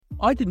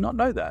I did not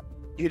know that.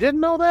 You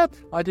didn't know that?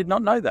 I did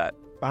not know that.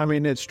 I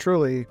mean, it's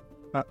truly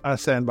a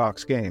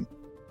sandbox game.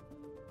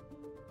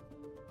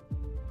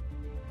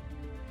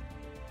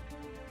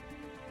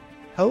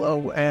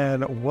 Hello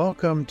and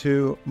welcome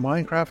to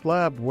Minecraft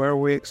Lab, where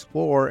we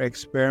explore,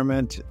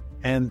 experiment,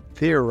 and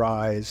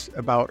theorize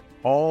about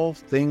all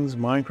things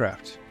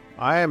Minecraft.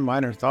 I am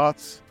Minor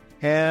Thoughts,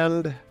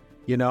 and,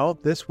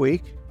 this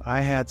week I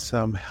had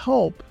some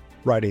help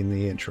writing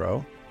the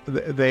intro.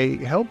 They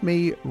helped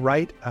me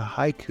write a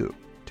haiku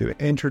to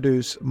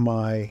introduce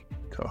my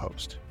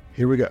co-host.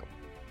 Here we go.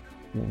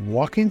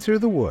 Walking through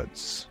the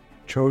woods,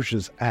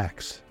 Troj's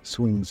axe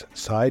swings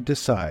side to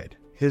side.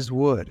 His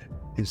wood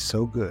is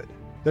so good.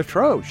 The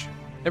Troj.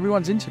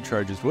 Everyone's into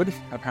Troja's Wood,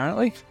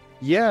 apparently.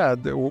 Yeah,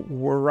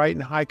 we're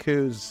writing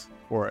haikus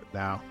for it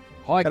now.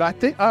 Haiku, and I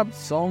think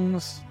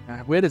songs.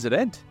 Where does it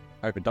end?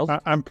 Hope it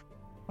doesn't.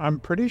 I'm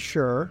pretty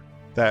sure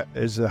that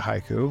is a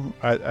haiku.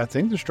 I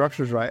think the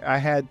structure's right. I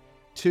had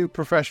two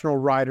professional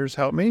writers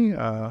help me,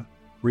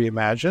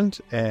 Reimagined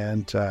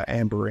and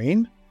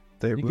Amberine.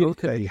 They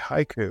wrote a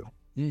haiku.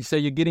 So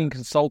you're getting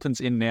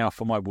consultants in now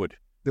for my wood.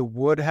 The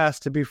wood has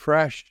to be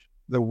fresh.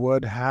 The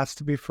wood has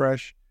to be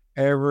fresh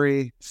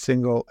every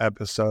single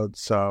episode.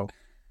 So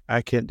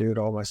I can't do it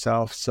all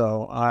myself.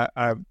 So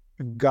I've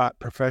got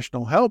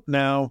professional help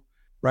now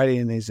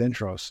writing these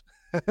intros.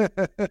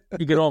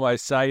 You could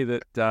almost say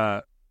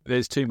that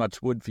there's too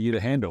much wood for you to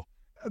handle.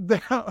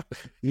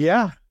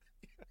 Yeah.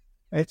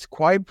 It's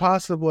quite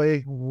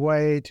possibly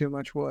way too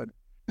much wood.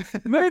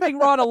 Moving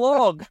right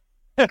along.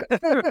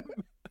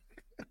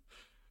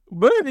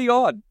 Moving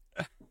on.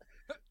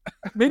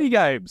 Mini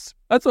games.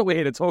 That's what we're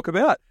here to talk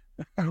about.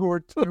 We're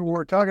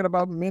talking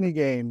about mini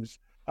games.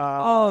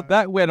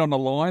 That went on a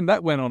line.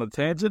 That went on a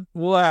tangent.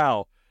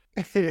 Wow.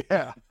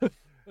 Yeah.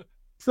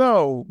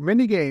 So,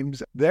 mini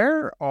games.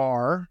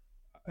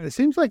 It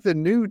seems like the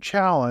new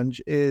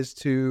challenge is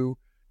to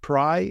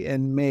try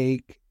and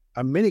make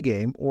a mini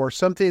game or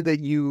something that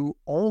you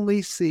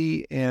only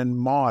see in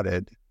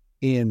modded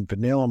in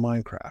vanilla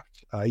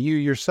Minecraft. You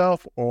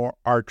yourself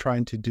are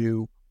trying to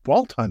do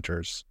Vault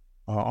Hunters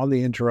on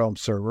the Interrealm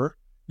server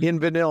in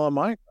vanilla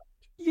Minecraft.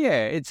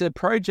 Yeah, it's a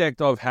project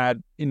I've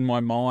had in my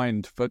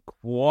mind for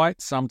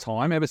quite some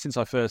time, ever since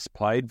I first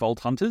played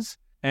Vault Hunters.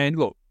 And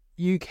look,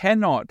 you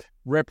cannot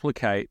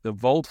replicate the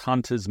Vault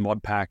Hunters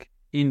mod pack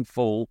in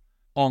full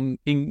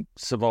in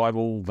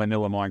survival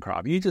vanilla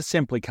Minecraft. You just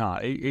simply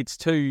can't. It's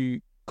too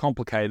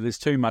complicated. There's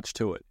too much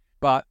to it.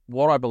 But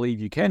what I believe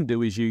you can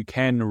do is you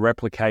can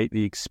replicate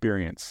the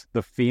experience,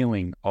 the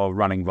feeling of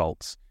running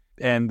vaults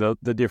and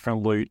the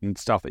different loot and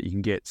stuff that you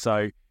can get.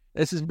 So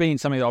this has been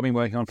something that I've been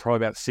working on for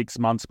probably about 6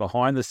 months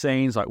behind the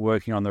scenes, like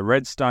working on the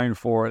redstone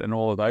for it and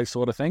all of those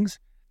sort of things.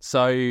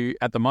 So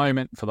at the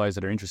moment, for those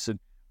that are interested,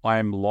 I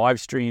am live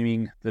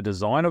streaming the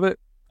design of it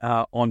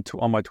on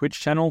my Twitch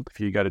channel. If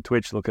you go to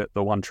Twitch, look at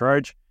the One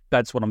Troj.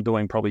 That's what I'm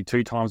doing probably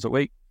 2 times a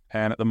week.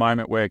 And at the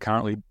moment, we're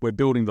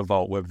building the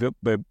vault.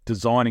 We're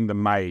designing the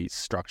maze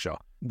structure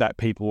that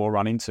people will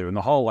run into. And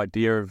the whole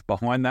idea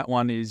behind that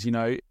one is,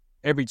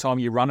 every time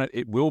you run it,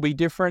 it will be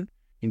different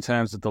in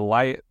terms of the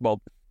layout.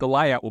 Well, the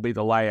layout will be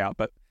the layout,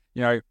 but,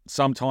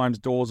 sometimes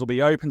doors will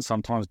be open,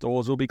 sometimes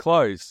doors will be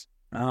closed.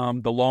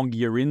 The longer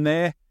you're in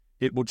there,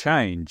 it will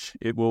change.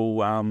 It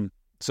will,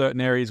 certain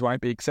areas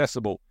won't be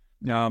accessible.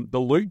 The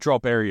loot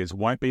drop areas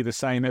won't be the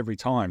same every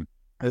time.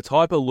 The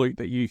type of loot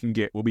that you can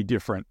get will be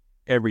different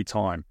every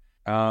time.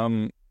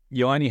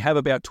 You only have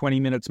about 20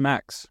 minutes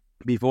max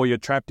before you're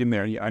trapped in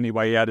there, and the only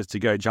way out is to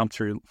go jump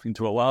through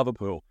into a lava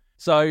pool.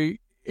 So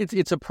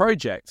it's a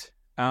project,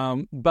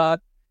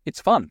 but it's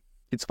fun.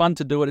 It's fun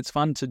to do it. It's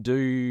fun to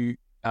do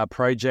a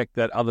project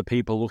that other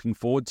people are looking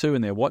forward to,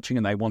 and they're watching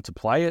and they want to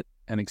play it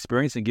and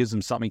experience. It gives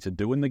them something to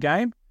do in the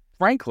game.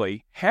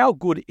 Frankly, how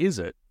good is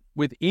it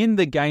within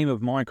the game of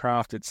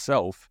Minecraft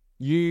itself?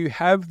 You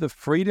have the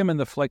freedom and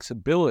the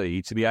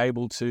flexibility to be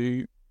able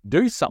to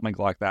do something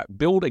like that,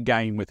 build a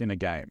game within a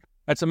game.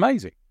 That's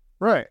amazing.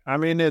 Right. I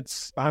mean,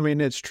 it's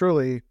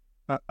truly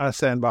a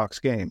sandbox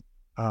game.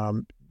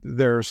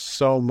 There's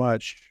so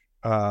much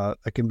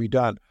that can be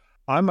done.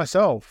 I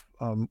myself,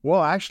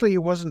 actually,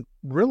 it wasn't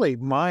really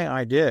my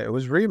idea. It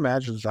was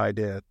Reimagined's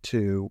idea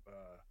to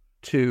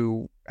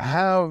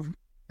have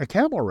a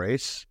camel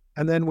race,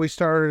 and then we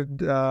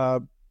started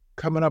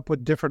coming up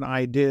with different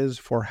ideas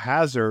for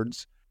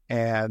hazards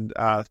and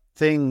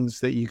things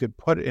that you could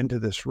put into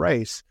this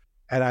race.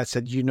 And I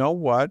said, you know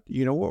what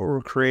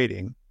we're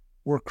creating?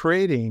 We're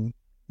creating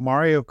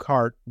Mario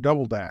Kart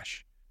Double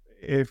Dash.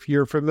 If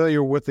you're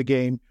familiar with the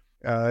game,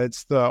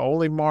 it's the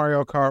only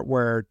Mario Kart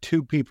where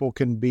 2 people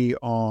can be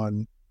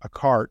on a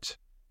cart.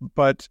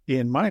 But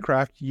in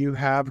Minecraft, you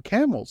have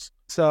camels.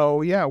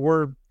 So, yeah,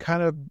 we're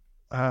kind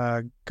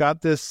of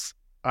got this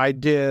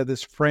idea,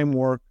 this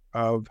framework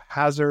of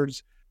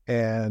hazards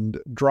and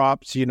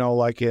drops,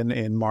 like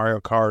in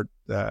Mario Kart,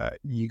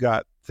 you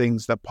got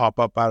things that pop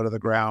up out of the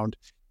ground.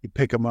 You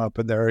pick them up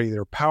and they're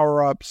either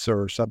power-ups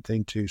or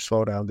something to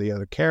slow down the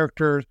other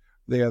characters,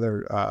 the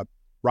other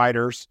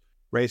riders,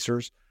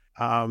 racers.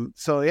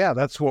 So, yeah,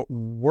 that's what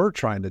we're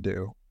trying to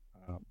do.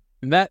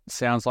 And that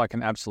sounds like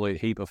an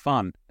absolute heap of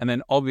fun. And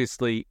then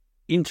obviously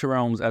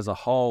Interrealms as a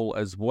whole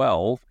as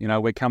well,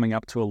 we're coming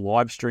up to a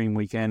live stream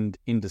weekend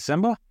in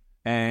December.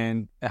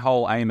 And the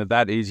whole aim of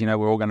that is,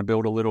 we're all going to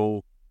build a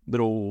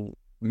little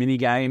mini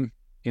game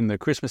in the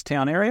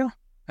Christmastown area.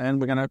 And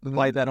we're going to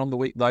play that on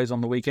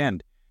the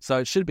weekend. So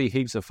it should be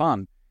heaps of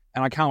fun.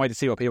 And I can't wait to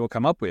see what people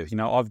come up with.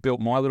 I've built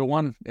my little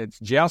one. It's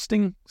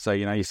jousting. So,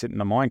 you sit in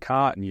a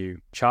minecart and you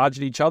charge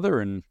at each other.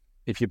 And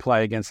if you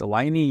play against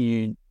Eleni,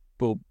 you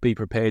will be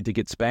prepared to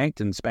get spanked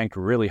and spanked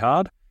really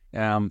hard.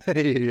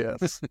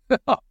 Yes.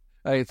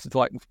 It's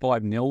like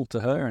 5-0 to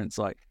her. And it's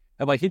like,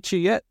 have I hit you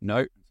yet?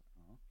 No.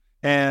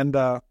 And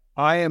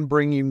I am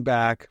bringing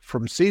back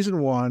from season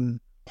 1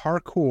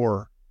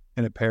 parkour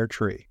in a pear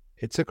tree.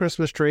 It's a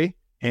Christmas tree,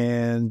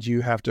 and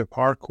you have to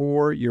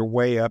parkour your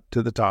way up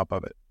to the top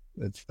of it.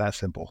 It's that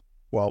simple.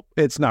 Well,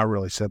 it's not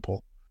really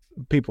simple.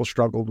 People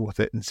struggled with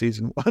it in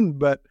season 1,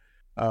 but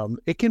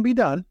it can be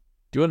done.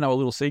 Do you want to know a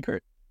little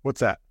secret?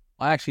 What's that?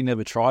 I actually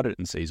never tried it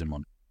in season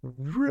 1.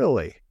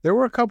 Really? There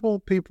were a couple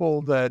of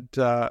people that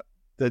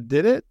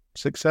did it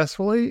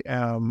successfully.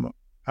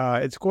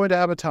 It's going to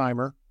have a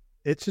timer.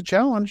 It's a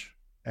challenge,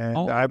 and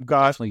I've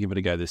got. Definitely give it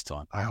a go this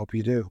time. I hope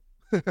you do.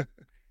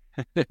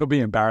 It'll be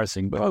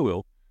embarrassing, but I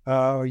will.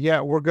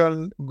 Yeah, we're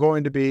going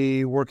to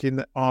be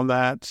working on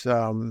that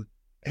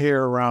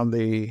here around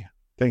the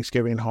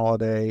Thanksgiving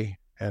holiday,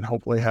 and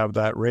hopefully have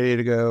that ready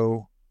to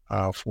go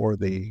for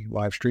the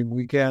live stream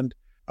weekend,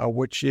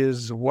 which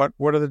is what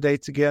are the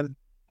dates again?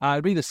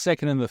 It'd be the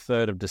 2nd and the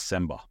 3rd of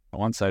December.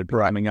 So it'd be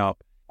coming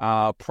up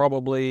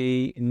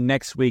probably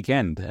next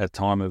weekend at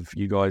time of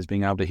you guys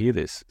being able to hear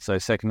this. So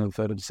 2nd and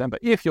 3rd of December.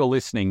 If you're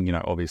listening,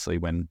 obviously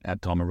when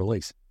at time of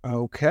release.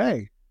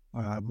 Okay.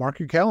 Mark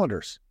your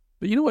calendars.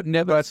 But you know what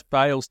never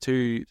fails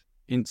to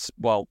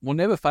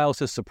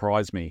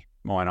surprise me,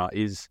 Minor,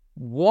 is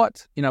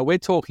what, we're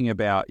talking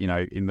about,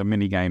 in the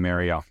mini game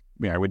area,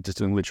 we're just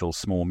doing literal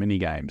small mini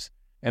games.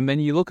 And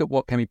then you look at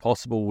what can be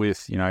possible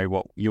with,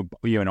 what you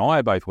and I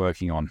are both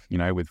working on,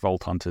 with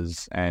Vault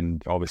Hunters,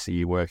 and obviously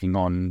you're working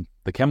on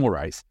the Camel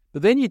Race.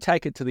 But then you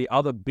take it to the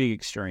other big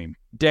extreme,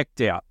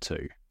 Decked Out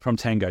 2 from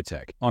Tango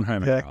Tech on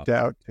Hermitcraft. Decked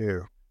Out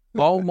 2.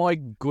 Oh my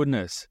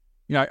goodness.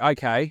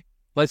 Okay,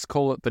 let's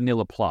call it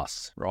vanilla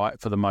plus,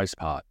 right, for the most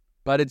part.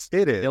 But it's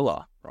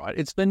vanilla, right?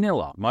 It's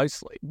vanilla,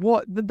 mostly.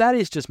 That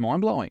is just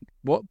mind-blowing.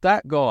 What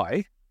that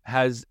guy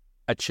has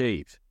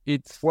achieved.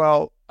 It's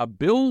a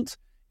build,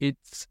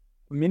 it's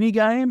mini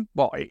game.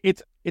 Well,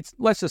 it's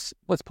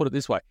let's put it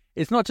this way.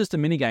 It's not just a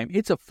mini game,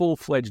 it's a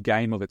full-fledged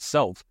game of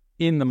itself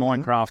in the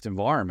Minecraft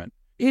environment.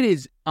 It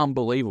is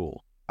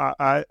unbelievable.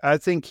 I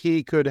think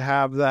he could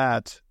have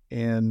that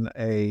in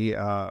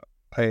on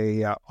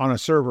a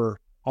server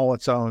all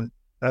its own.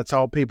 That's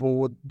all people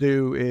would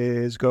do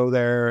is go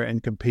there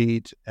and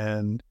compete.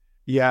 And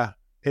yeah,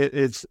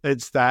 it's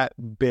that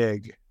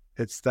big.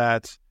 It's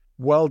that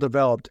well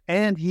developed.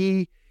 And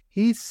he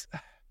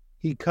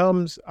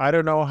comes, I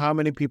don't know how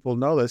many people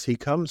know this, he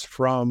comes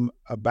from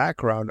a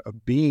background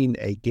of being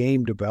a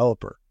game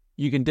developer.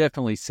 You can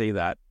definitely see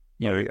that.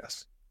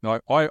 Yes.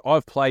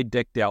 I've played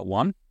Decked Out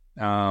 1.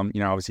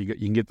 Obviously you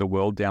can get the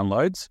world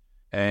downloads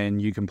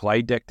and you can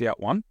play Decked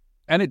Out 1.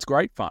 And it's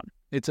great fun.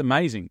 It's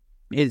amazing.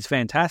 It's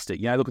fantastic.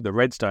 Look at the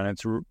redstone.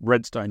 It's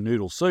redstone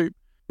noodle soup,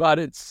 but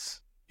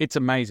it's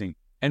amazing.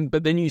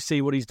 But then you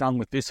see what he's done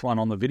with this one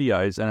on the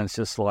videos, and it's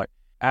just like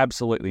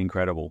absolutely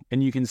incredible.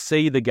 And you can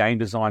see the game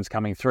designs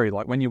coming through.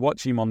 Like when you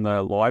watch him on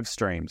the live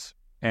streams,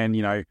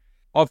 and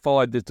I've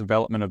followed the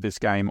development of this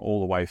game all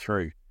the way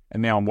through,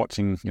 and now I'm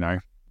watching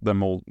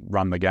them all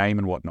run the game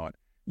and whatnot.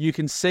 You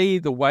can see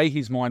the way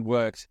his mind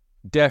works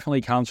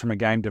definitely comes from a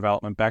game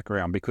development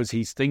background, because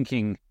he's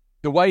thinking.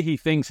 The way he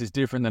thinks is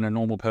different than a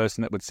normal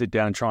person that would sit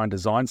down and try and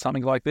design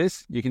something like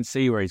this. You can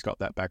see where he's got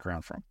that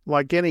background from.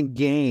 Like any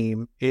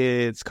game,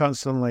 it's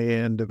constantly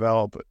in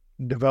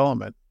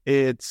development.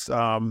 It's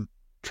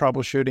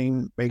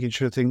troubleshooting, making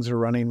sure things are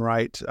running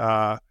right.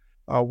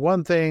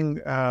 One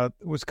thing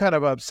was kind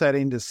of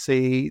upsetting to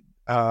see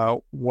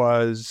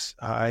was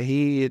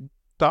he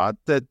thought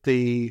that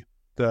the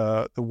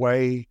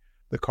way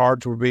the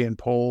cards were being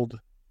pulled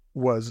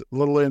was a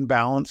little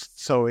imbalanced,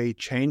 so he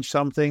changed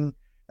something.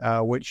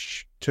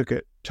 Which took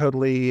it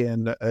totally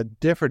in a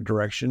different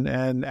direction.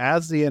 And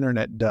as the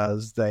internet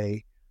does,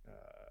 they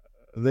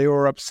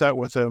were upset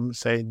with him,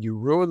 saying, "You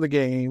ruined the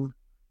game."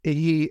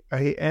 He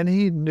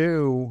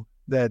knew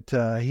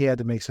that he had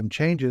to make some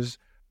changes,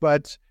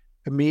 but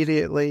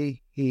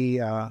immediately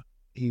he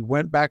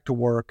went back to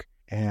work.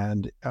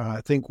 And I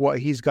think what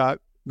he's got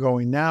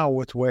going now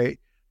with the way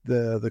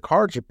the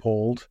cards are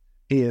pulled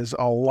is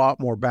a lot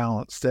more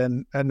balanced.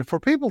 And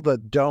for people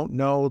that don't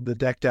know the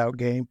Decked Out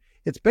game,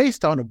 it's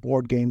based on a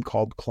board game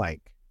called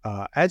Clank.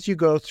 As you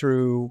go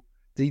through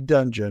the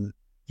dungeon,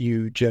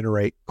 you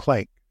generate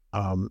Clank.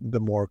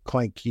 The more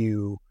Clank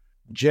you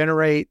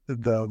generate,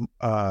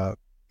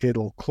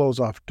 it'll close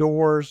off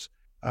doors,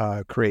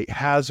 create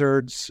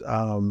hazards.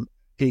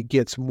 It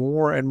gets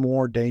more and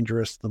more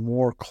dangerous the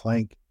more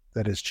Clank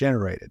that is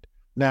generated.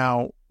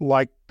 Now,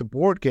 like the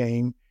board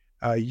game,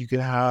 you can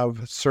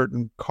have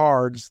certain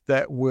cards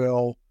that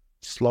will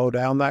slow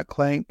down that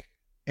clank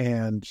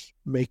and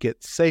make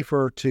it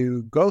safer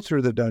to go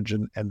through the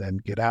dungeon and then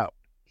get out.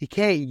 He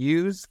can't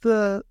use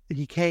the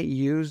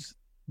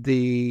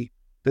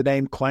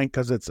name Clank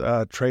because it's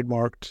a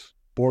trademarked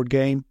board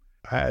game.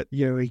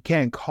 He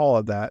can't call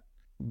it that,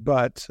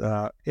 but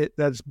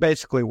that's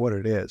basically what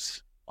it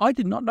is. I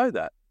did not know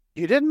that.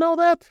 You didn't know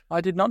that?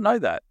 I did not know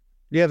that.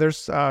 Yeah,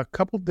 there's a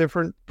couple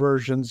different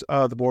versions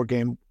of the board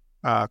game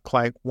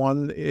Clank.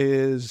 One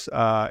is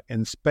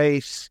in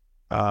space.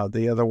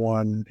 The other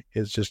one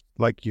is just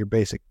like your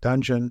basic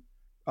dungeon.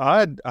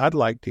 I'd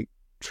like to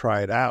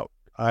try it out.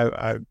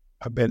 I've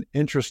been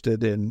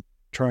interested in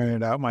trying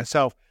it out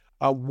myself.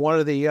 One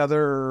of the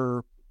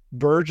other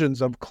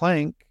versions of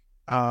Clank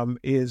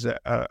is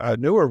a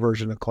newer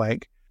version of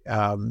Clank.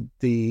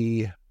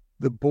 The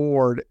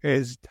board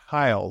is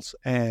tiles,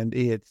 and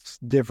it's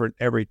different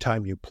every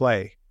time you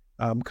play.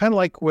 Kind of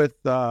like with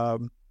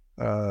the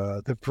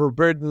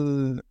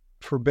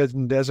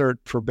Forbidden Desert,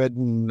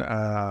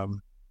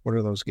 what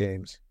are those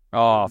games?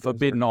 Oh,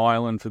 Forbidden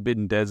Island,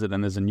 Forbidden Desert,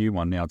 and there's a new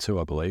one now too,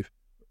 I believe.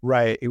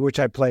 Right, which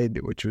I played,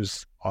 which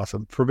was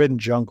awesome. Forbidden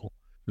Jungle.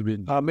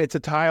 It's a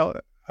tile,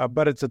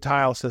 but it's a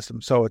tile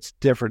system, so it's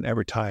different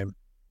every time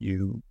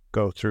you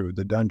go through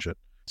the dungeon.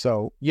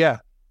 So yeah,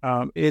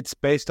 it's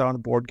based on a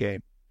board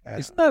game.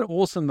 Isn't that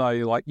awesome though?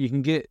 Like you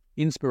can get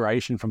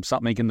inspiration from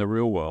something in the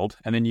real world,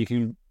 and then you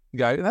can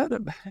go,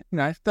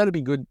 that'd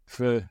be good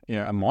for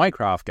a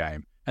Minecraft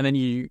game, and then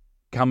you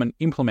come and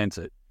implement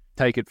it,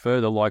 take it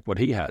further, like what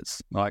he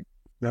has. Like,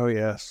 oh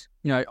yes,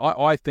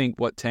 I think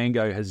what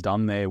Tango has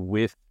done there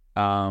with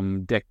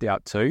Decked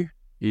Out 2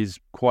 is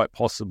quite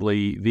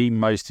possibly the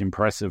most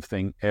impressive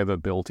thing ever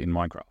built in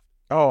Minecraft.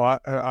 Oh,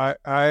 I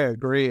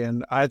agree,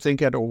 and I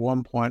think at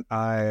one point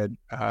I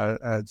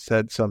had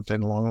said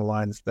something along the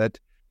lines that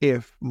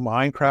if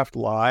Minecraft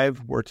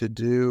Live were to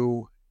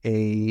do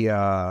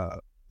a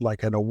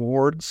like an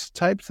awards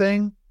type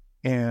thing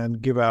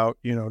and give out,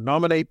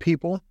 nominate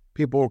people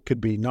could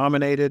be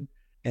nominated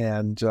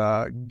and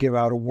give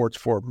out awards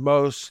for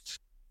most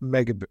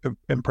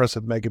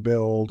impressive mega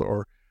build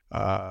or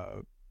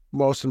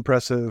most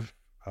impressive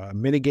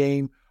mini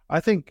game. I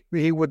think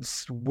he would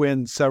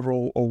win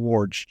several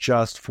awards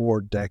just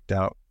for Decked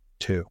Out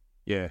 2.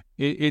 Yeah,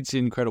 it's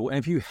incredible. And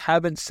if you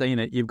haven't seen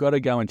it, you've got to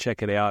go and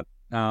check it out.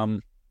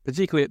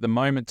 Particularly at the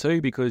moment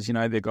too, because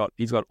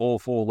he's got all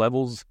 4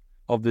 levels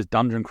of this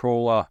dungeon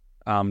crawler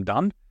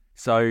done.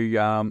 So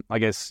I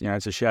guess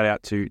it's a shout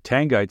out to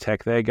Tango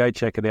Tech there. Go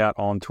check it out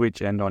on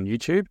Twitch and on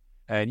YouTube,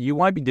 and you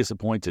won't be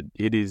disappointed.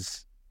 It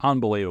is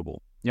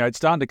unbelievable. It's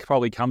starting to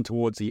probably come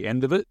towards the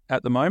end of it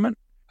at the moment.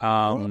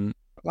 I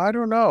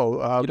don't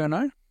know. You don't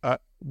know?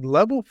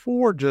 Level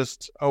 4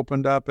 just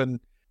opened up, and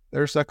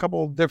there's a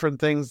couple of different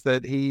things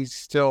that he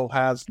still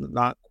has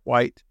not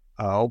quite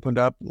opened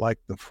up, like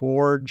the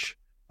Forge.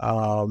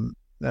 And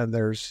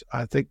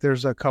I think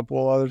there's a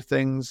couple other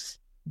things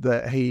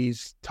that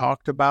he's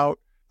talked about.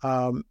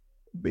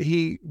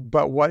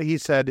 But what he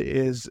said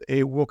is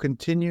it will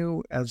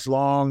continue as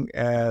long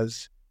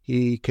as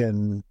he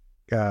can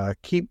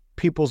keep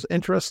people's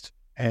interest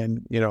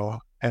and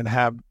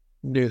have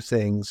new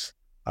things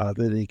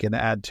that he can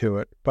add to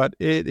it. But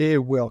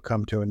it will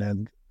come to an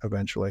end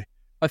eventually.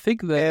 I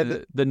think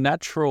that the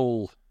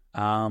natural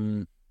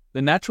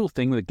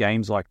thing with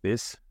games like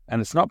this, and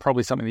it's not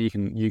probably something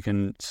that you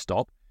can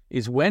stop,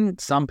 is when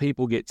some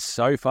people get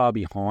so far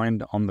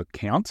behind on the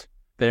count,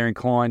 they're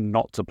inclined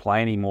not to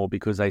play anymore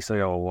because they say,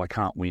 "Oh, well, I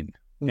can't win."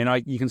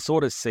 You can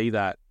sort of see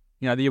that.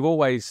 You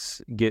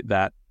always get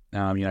that.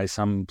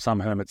 Some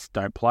hermits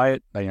don't play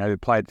it. They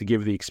play it to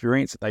give the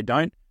experience. They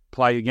don't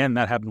play again.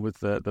 That happened with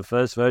the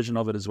first version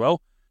of it as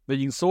well. But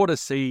you can sort of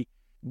see,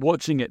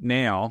 watching it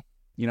now,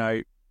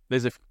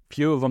 there's a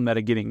few of them that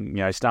are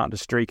getting, starting to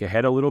streak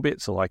ahead a little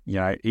bit. So like,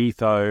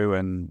 Etho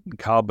and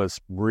Cub are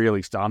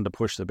really starting to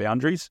push the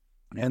boundaries.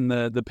 And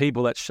the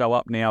people that show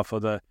up now for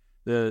the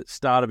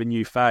start of a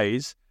new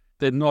phase,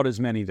 there's not as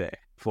many there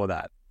for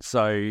that.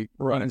 So You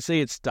can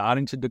see it's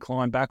starting to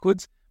decline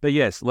backwards. But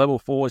yes, level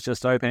 4 is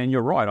just open, and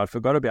you're right. I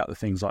forgot about the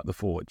things like the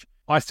Forge.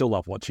 I still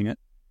love watching it.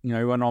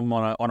 When I'm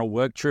on a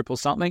work trip or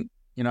something,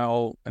 and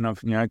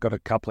I've got a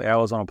couple of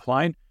hours on a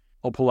plane,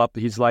 I'll pull up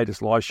his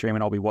latest live stream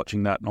and I'll be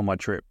watching that on my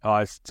trip.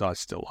 I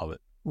still love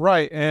it.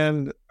 Right.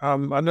 And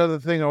another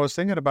thing I was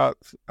thinking about,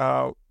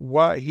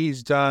 what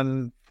he's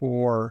done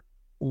for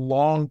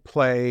long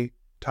play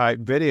type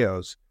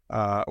videos.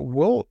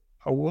 We'll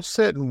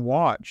sit and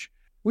watch.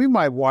 We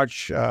might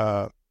watch,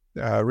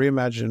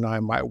 Reimagine and I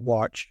might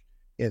watch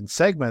in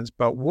segments,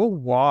 but we'll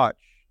watch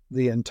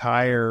the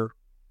entire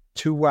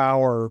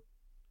 2-hour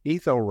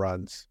Etho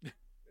runs.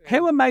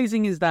 How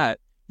amazing is that?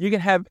 You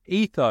can have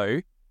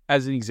Etho,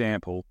 as an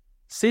example,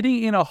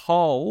 sitting in a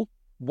hole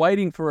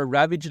waiting for a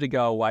Ravager to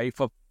go away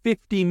for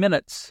 50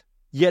 minutes,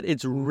 yet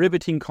it's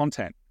riveting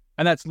content.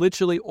 And that's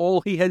literally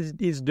all he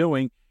is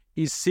doing,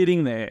 is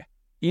sitting there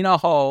in a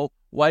hole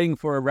waiting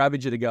for a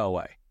Ravager to go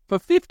away for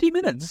 50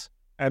 minutes.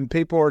 And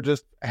people are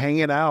just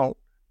hanging out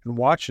and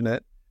watching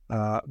it.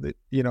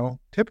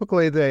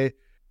 Typically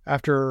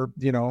after,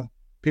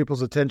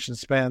 people's attention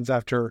spans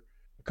after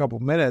a couple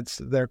minutes,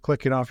 they're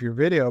clicking off your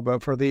video.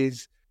 But for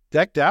these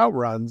decked out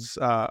runs,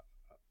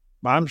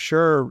 I'm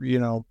sure,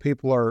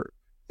 people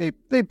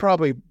they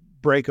probably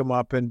break them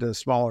up into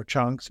smaller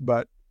chunks,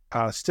 but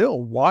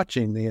still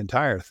watching the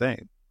entire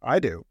thing. I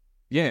do.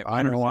 Yeah,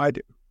 I know I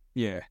do.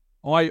 Yeah.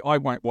 I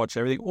won't watch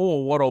everything.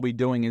 Or what I'll be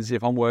doing is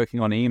if I'm working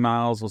on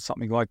emails or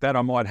something like that,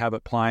 I might have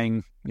it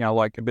playing,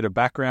 like a bit of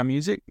background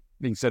music.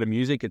 Instead of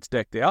music, it's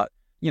decked out,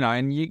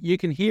 and you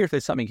can hear if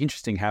there's something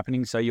interesting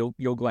happening, so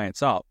you'll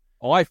glance up.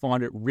 I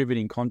find it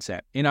riveting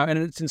concept, and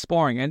it's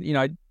inspiring.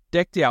 And,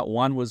 decked out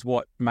one was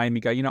what made me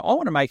go, I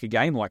want to make a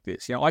game like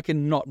this.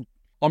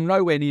 I'm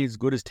nowhere near as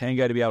good as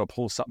Tango to be able to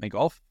pull something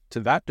off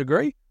to that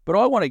degree, but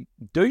I want to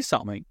do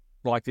something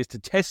like this to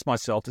test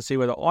myself to see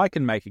whether I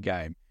can make a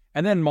game.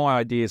 And then my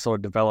idea sort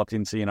of developed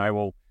into,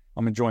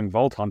 I'm enjoying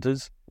Vault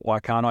Hunters. Why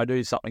can't I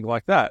do something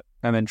like that?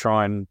 And then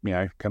try and,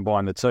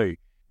 combine the two.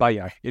 But,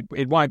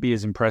 it won't be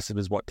as impressive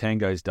as what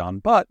Tango's done.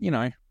 But,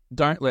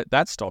 don't let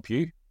that stop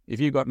you.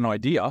 If you've got an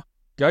idea,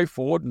 go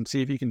forward and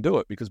see if you can do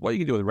it. Because what you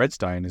can do with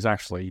Redstone is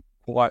actually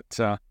quite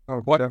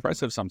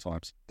impressive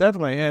sometimes.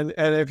 Definitely. And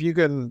if you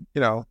can,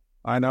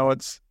 I know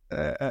it's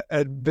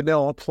a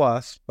vanilla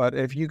plus, but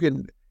if you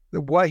can,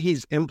 what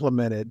he's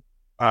implemented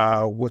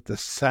with the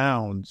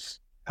sounds,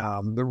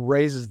 that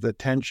raises the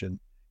tension.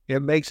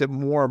 It makes it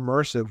more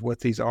immersive with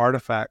these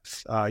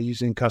artifacts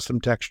using custom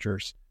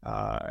textures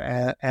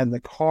and the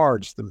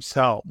cards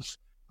themselves.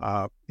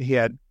 He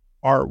had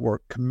artwork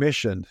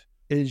commissioned.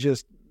 It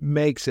just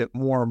makes it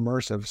more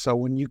immersive. So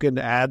when you can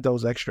add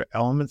those extra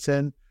elements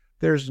in,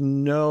 there's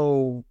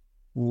no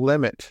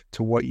limit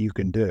to what you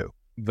can do.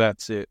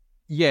 That's it.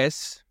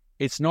 Yes,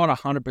 it's not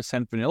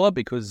 100% vanilla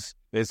because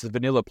there's the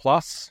vanilla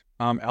plus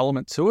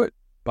element to it.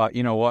 But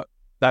you know what?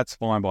 That's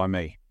fine by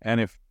me. And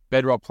if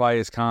Bedrock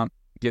players can't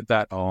get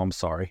that, I'm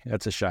sorry.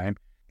 That's a shame.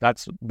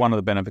 That's one of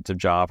the benefits of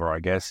Java, I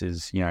guess,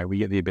 is, we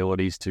get the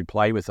abilities to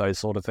play with those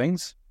sort of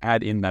things,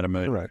 add in that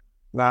immersion. Right.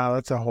 Now,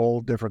 that's a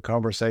whole different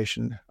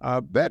conversation.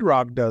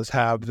 Bedrock does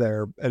have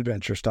their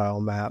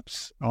adventure-style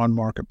maps on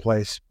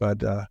Marketplace,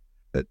 but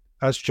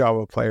us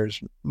Java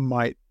players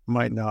might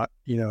not,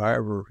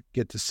 ever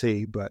get to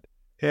see. But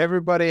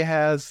everybody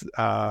has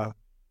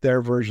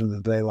their version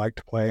that they like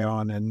to play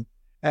on,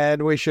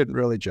 and we shouldn't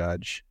really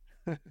judge.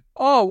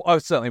 Oh, I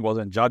certainly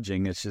wasn't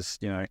judging. It's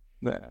just,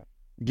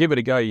 give it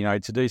a go.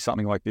 To do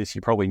something like this,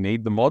 you probably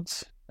need the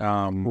mods.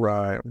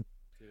 Right.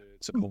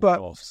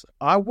 But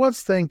I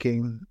was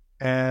thinking,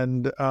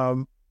 and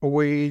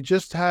we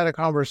just had a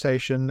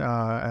conversation,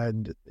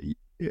 and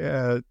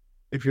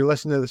if you're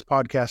listening to this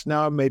podcast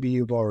now, maybe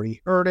you've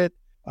already heard it,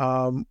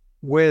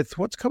 with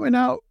what's coming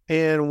out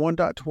in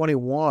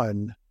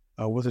 1.21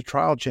 with the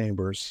trial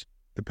chambers,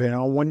 depending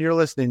on when you're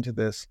listening to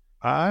this.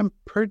 I'm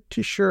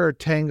pretty sure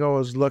Tango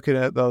is looking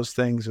at those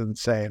things and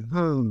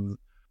saying,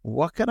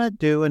 what can I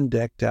do in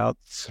Decked Out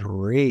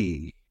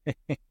 3?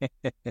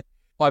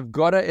 I've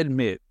got to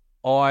admit,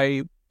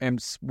 I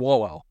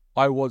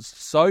was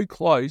so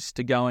close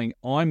to going,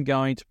 I'm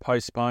going to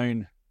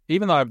postpone,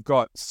 even though I've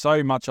got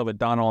so much of it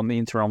done on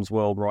the Interrealms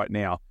world right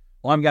now,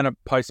 I'm going to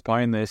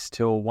postpone this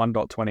till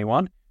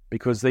 1.21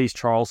 because these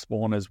trial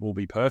spawners will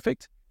be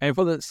perfect. And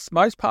for the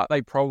most part,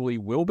 they probably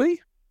will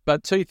be.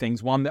 But two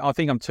things. One, I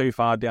think I'm too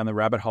far down the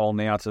rabbit hole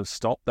now to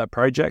stop that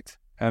project,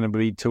 and it would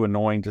be too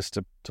annoying just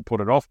to put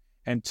it off.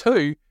 And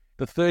two,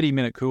 the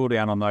 30-minute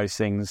cooldown on those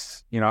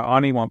things, I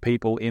only want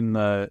people in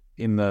the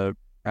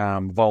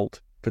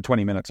vault for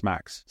 20 minutes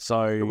max.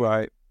 So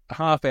right. A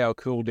half-hour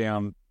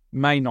cooldown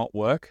may not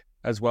work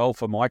as well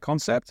for my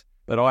concept,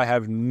 but I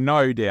have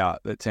no doubt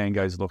that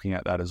Tango's looking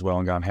at that as well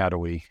and going, how do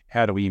we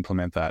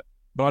implement that?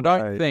 But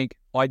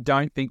I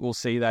don't think we'll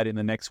see that in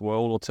the next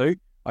world or two.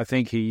 I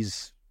think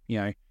he's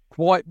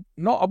quite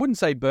not, I wouldn't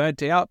say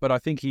burnt out, but I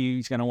think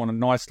he's going to want a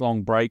nice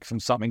long break from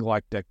something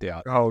like Decked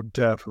Out. Oh,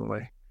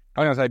 definitely.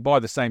 I'm going to say by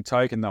the same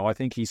token, though, I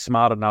think he's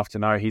smart enough to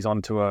know he's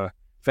onto a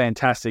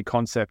fantastic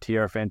concept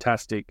here, a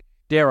fantastic,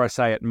 dare I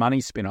say it,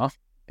 money spinner.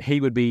 He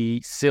would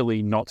be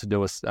silly not to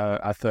do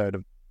a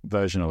third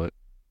version of it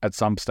at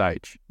some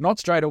stage. Not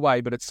straight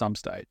away, but at some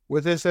stage.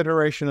 With this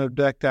iteration of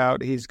Decked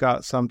Out, he's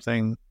got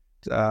something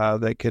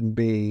that can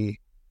be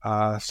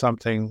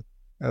something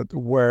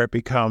where it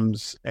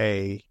becomes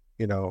a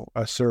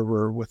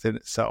server within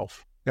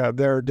itself.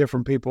 There are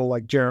different people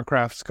like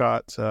Jeracraft's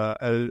got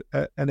an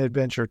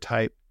adventure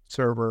type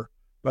server,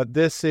 but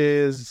this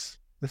is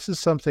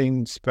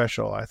something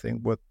special, I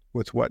think,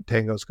 with what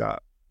Tango's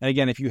got. And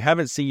again, if you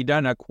haven't seen, you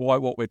don't know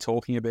quite what we're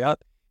talking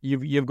about,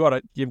 you've got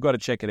to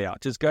check it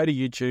out. Just go to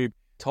YouTube,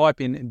 type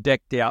in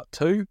Decked Out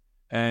 2,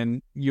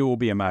 and you will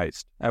be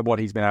amazed at what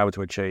he's been able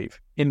to achieve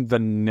in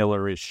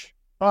vanilla-ish.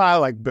 Oh, I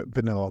like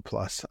Vanilla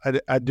Plus.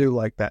 I do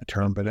like that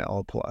term,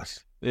 Vanilla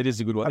Plus. It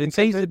is a good one. It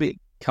seems to be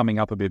coming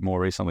up a bit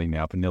more recently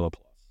now, Vanilla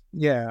Plus.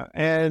 Yeah,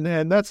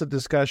 and that's a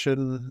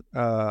discussion.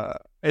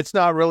 It's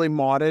not really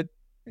modded.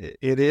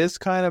 It is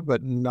kind of,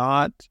 but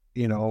not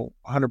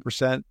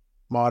 100%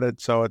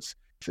 modded. So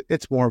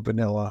it's more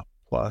Vanilla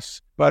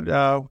Plus. But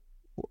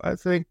I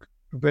think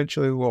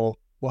eventually we'll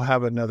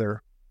have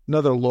another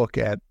look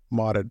at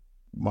modded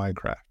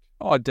Minecraft.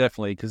 Oh,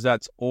 definitely, because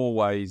that's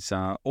always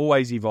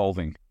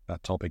evolving,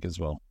 that topic as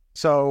well.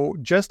 So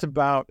just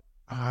about,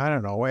 I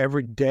don't know,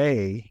 every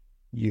day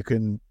you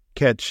can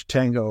catch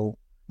Tango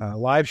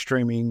live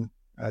streaming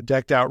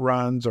Decked Out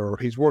runs, or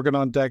he's working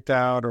on Decked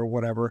Out or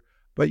whatever.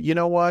 But you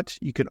know what?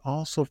 You can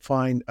also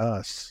find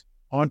us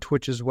on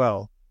Twitch as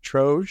well.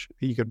 Troj,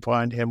 you can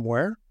find him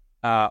where?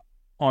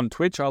 On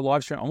Twitch, I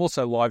live stream. I'm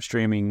also live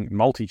streaming,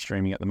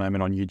 multi-streaming at the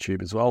moment on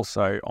YouTube as well.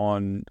 So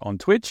on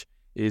Twitch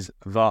is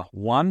the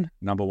one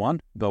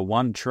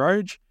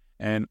Troj,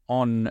 and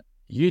on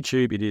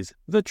YouTube it is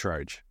the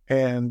Troj.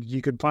 And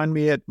you can find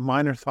me at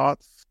Minor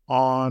Thoughts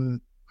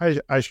on.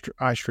 I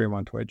stream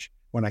on Twitch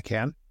when I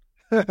can,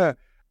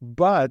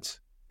 but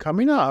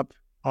coming up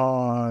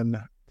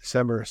on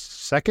December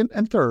 2nd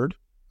and 3rd,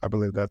 I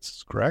believe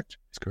that's correct.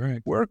 That's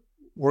correct.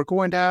 We're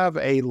going to have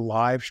a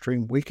live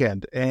stream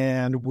weekend,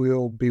 and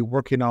we'll be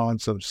working on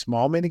some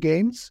small mini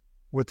games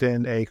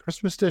within a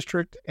Christmas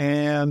district,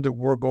 and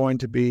we're going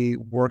to be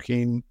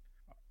working.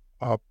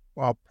 I'll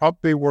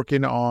probably be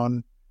working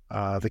on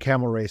the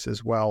camel race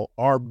as well.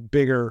 Our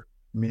bigger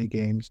mini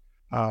games.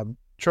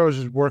 Troj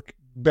has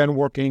been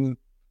working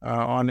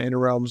on Inner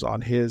Realms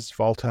on his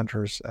Vault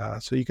Hunters,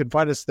 so you can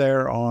find us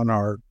there on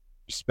our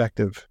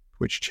respective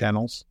Twitch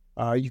channels.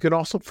 You can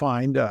also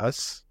find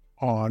us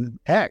on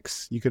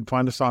X. You can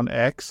find us on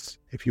X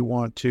if you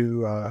want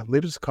to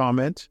leave us a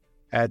comment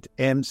at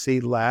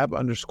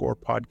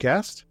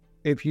mclab_podcast.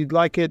 If you'd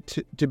like it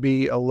to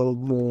be a little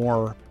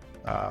more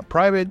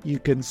private, you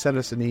can send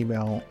us an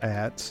email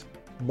at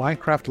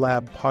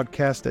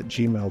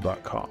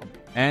minecraftlabpodcast@gmail.com.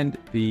 And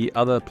the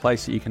other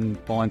place that you can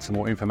find some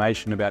more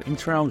information about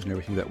Interrealms and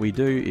everything that we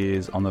do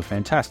is on the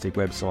fantastic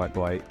website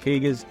by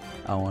Keegers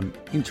on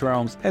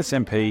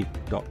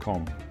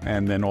interrealmssmp.com.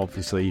 And then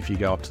obviously if you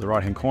go up to the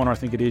right-hand corner, I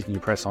think it is, and you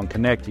press on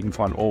Connect, you can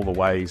find all the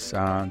ways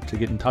to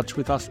get in touch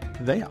with us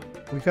there.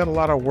 We've got a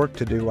lot of work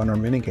to do on our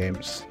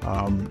minigames.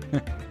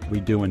 We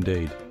do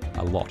indeed.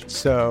 A lot.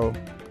 So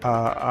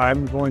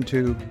I'm going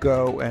to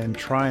go and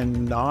try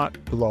and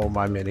not blow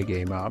my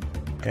minigame up.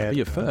 And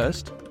you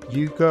first.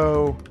 You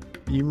go...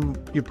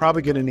 You're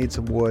probably going to need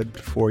some wood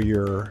for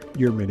your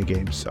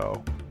minigame,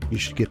 so you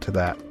should get to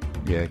that.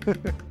 Yeah,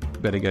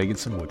 better go get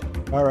some wood.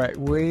 All right,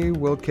 we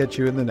will catch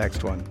you in the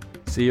next one.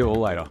 See you all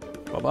later.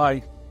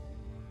 Bye-bye.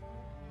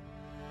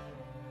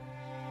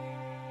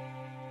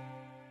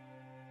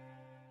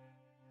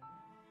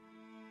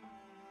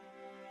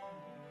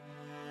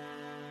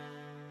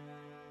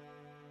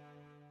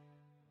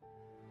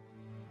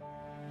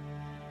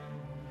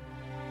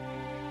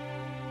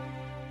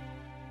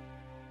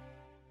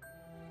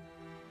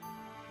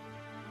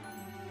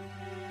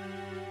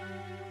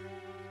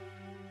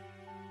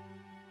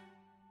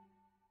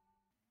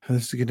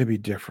 This is going to be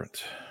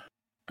different.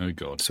 Oh,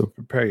 God. So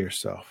prepare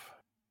yourself.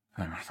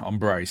 I'm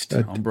braced.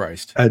 I'm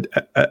braced.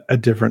 A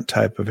different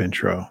type of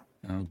intro.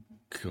 Oh,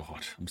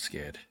 God. I'm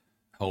scared.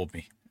 Hold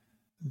me.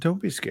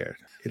 Don't be scared.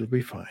 It'll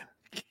be fine.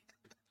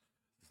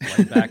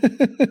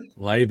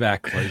 Lay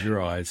back, close your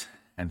eyes,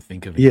 and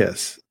think of it.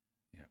 Yes.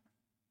 Yep.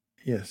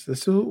 Yes,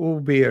 this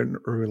will be a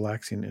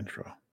relaxing intro.